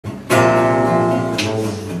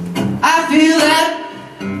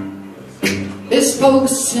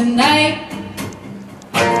folks tonight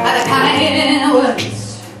are the kind of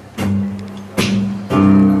words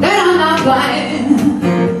that I'm not blind.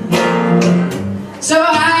 So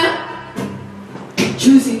I'm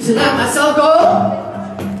choosing to let myself go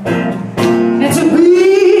and to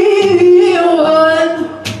be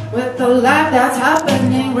one with the life that's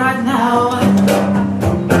happening right now.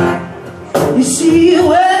 You see,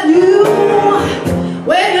 when you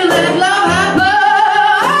let love happen,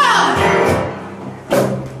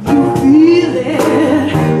 you feel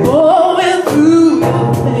it going through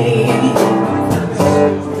your veins.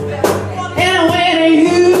 And when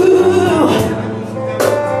you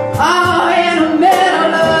are in the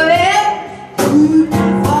middle of it, you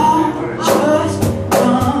are just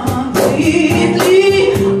completely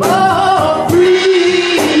free.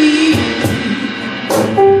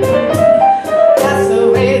 That's the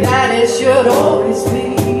way that it should always be.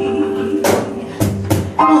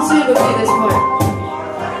 Come on, sing with me this part.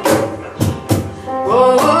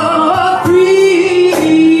 Oh, free.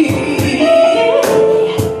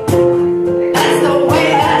 That's the way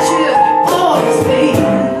that should always be.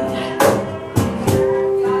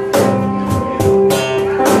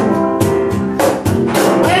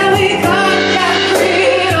 When we got that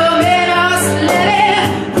freedom in us, let it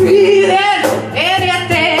breathe in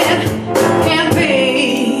anything can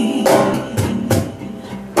be.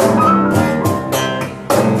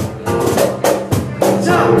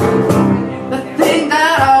 So, the thing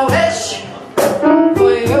that I wish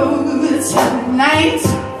for you tonight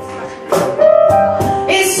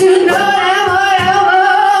is to know that whatever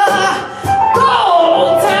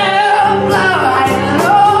gold time flying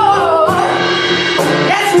low,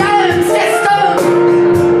 that's time system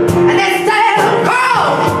and that's time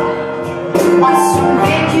cold wants to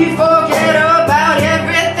make you forget about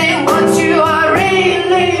everything what you are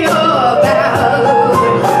really about.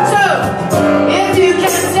 So, if you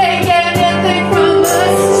can take anything from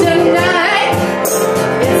us tonight,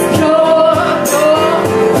 it's your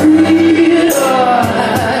freedom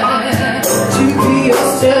to be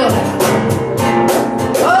yourself.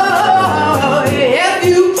 Oh, if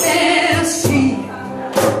you can see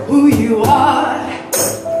who you are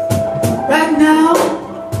right now,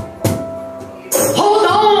 hold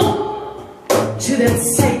on to that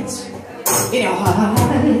saint in your heart.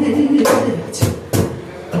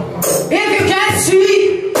 If you can't see,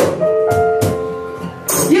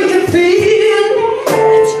 you can feel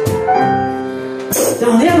it.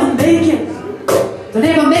 Don't ever make it. Don't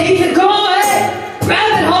ever make it go away.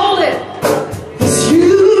 Grab it, hold it. 'Cause you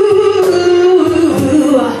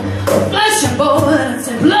are flesh and bones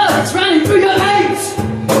and blood is running through your veins.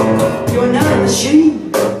 You're not a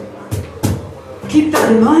machine. Keep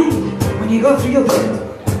that in mind when you go through your bed.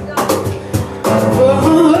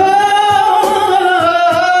 Oh,